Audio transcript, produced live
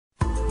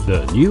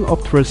The new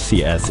Optris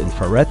CS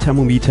infrared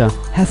thermometer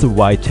has a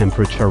wide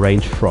temperature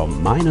range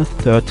from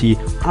 -30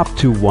 up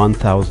to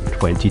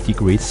 1020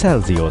 degrees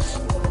Celsius.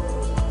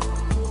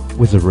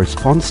 With a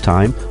response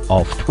time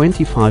of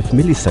 25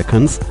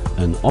 milliseconds,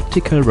 an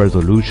optical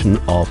resolution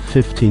of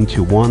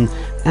 15:1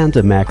 and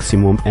a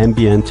maximum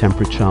ambient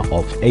temperature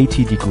of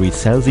 80 degrees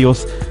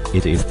Celsius,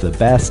 it is the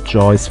best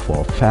choice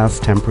for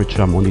fast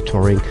temperature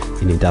monitoring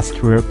in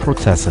industrial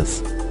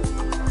processes.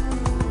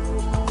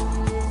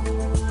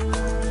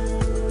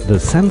 The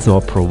sensor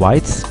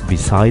provides,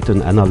 beside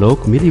an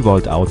analog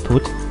millivolt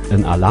output,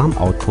 an alarm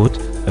output,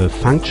 a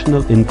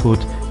functional input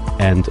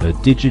and a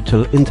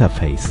digital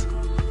interface.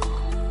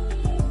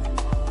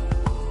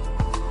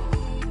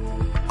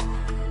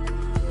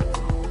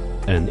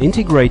 An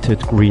integrated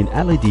green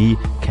LED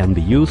can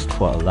be used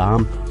for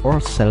alarm or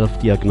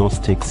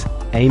self-diagnostics,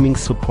 aiming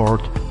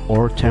support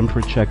or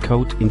temperature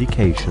code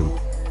indication.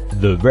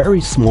 The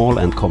very small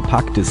and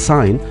compact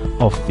design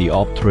of the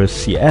Optris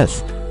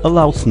CS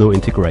allows no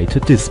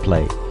integrated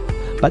display,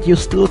 but you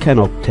still can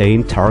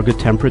obtain target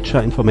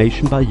temperature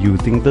information by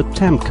using the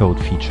temp code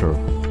feature.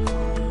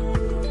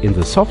 In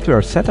the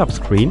software setup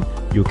screen,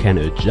 you can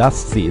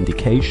adjust the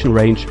indication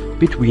range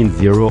between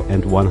 0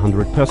 and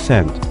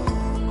 100%.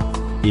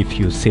 If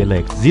you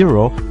select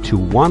 0 to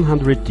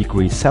 100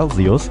 degrees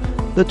Celsius,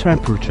 the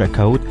temperature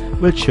code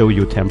will show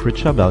you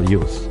temperature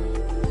values.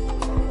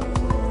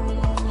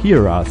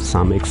 Here are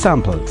some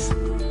examples.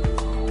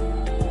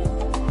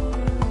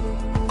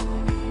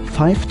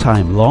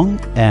 5x long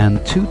and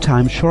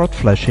 2x short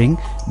flashing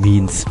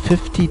means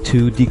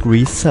 52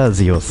 degrees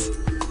Celsius.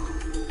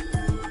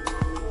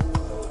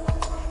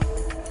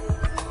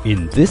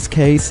 In this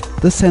case,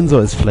 the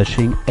sensor is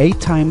flashing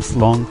 8x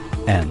long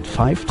and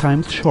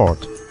 5x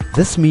short.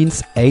 This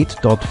means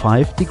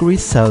 8.5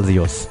 degrees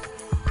Celsius.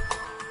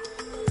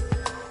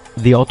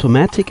 The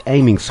automatic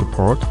aiming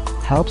support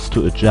helps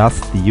to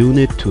adjust the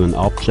unit to an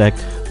object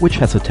which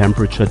has a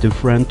temperature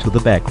different to the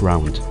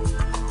background.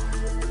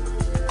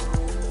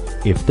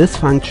 If this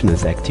function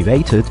is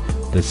activated,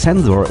 the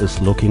sensor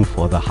is looking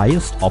for the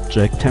highest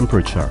object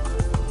temperature.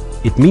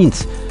 It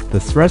means the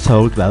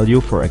threshold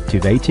value for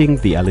activating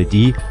the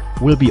LED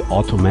will be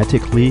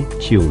automatically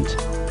tuned.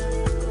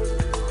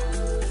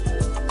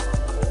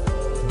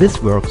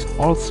 This works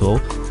also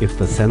if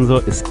the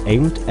sensor is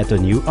aimed at a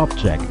new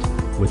object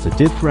with a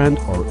different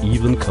or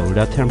even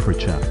colder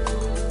temperature.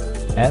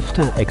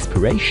 After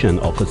expiration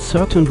of a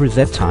certain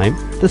reset time,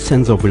 the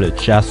sensor will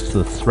adjust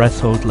the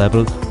threshold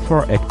level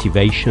for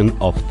activation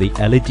of the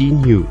LED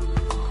new.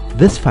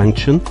 This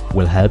function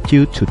will help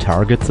you to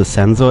target the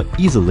sensor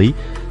easily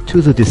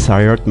to the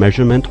desired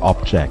measurement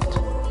object.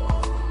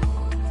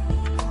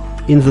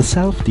 In the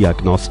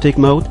self-diagnostic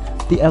mode,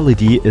 the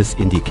LED is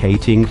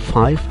indicating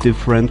 5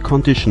 different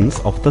conditions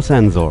of the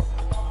sensor.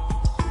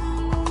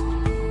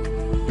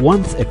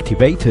 Once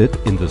activated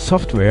in the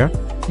software,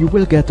 you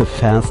will get a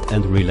fast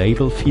and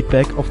reliable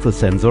feedback of the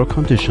sensor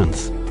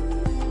conditions.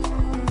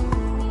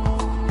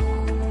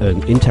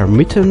 An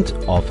intermittent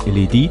of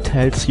LED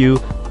tells you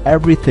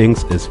everything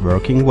is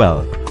working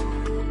well.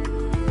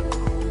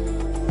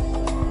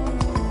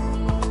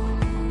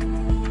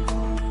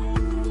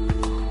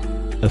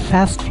 A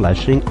fast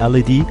flashing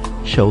LED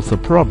shows a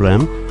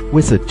problem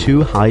with a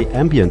too high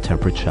ambient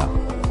temperature.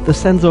 The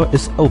sensor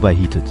is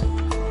overheated.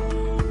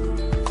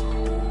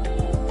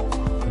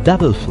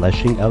 Double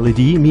flashing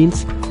LED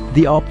means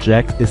the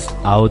object is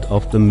out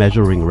of the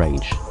measuring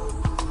range.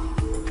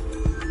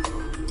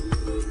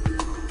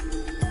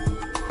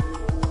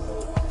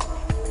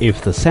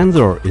 If the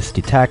sensor is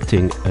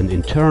detecting an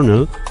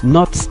internal,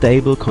 not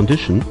stable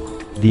condition,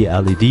 the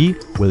LED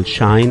will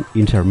shine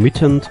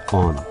intermittent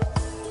on.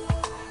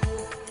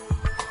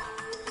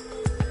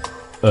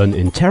 An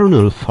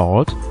internal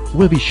fault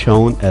will be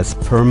shown as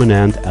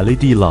permanent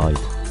LED light.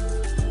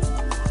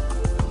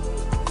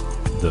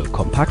 The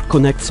Compact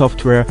Connect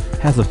software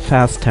has a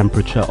fast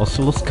temperature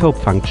oscilloscope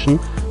function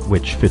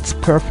which fits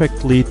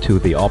perfectly to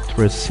the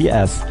Optris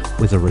CS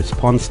with a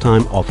response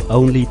time of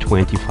only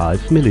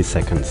 25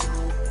 milliseconds.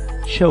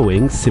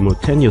 Showing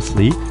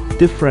simultaneously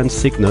different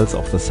signals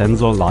of the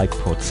sensor like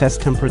process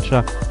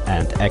temperature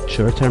and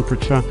actual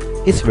temperature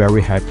is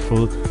very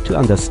helpful to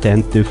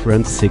understand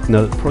different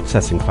signal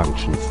processing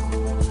functions.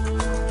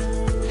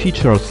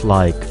 Features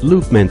like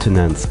loop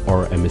maintenance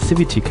or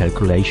emissivity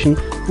calculation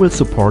will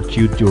support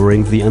you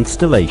during the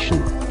installation.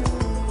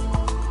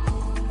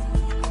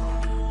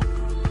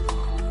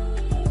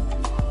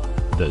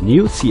 The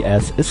new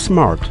CS is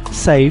smart,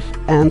 safe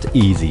and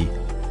easy.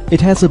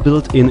 It has a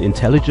built-in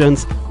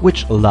intelligence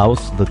which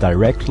allows the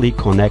directly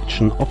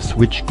connection of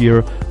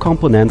switchgear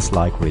components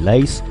like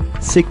relays,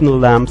 signal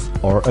lamps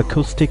or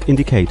acoustic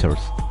indicators.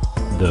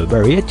 The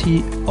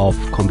variety of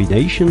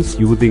combinations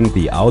using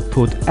the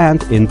output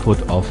and input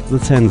of the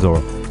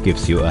sensor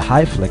gives you a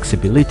high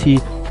flexibility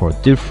for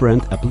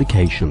different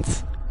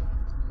applications.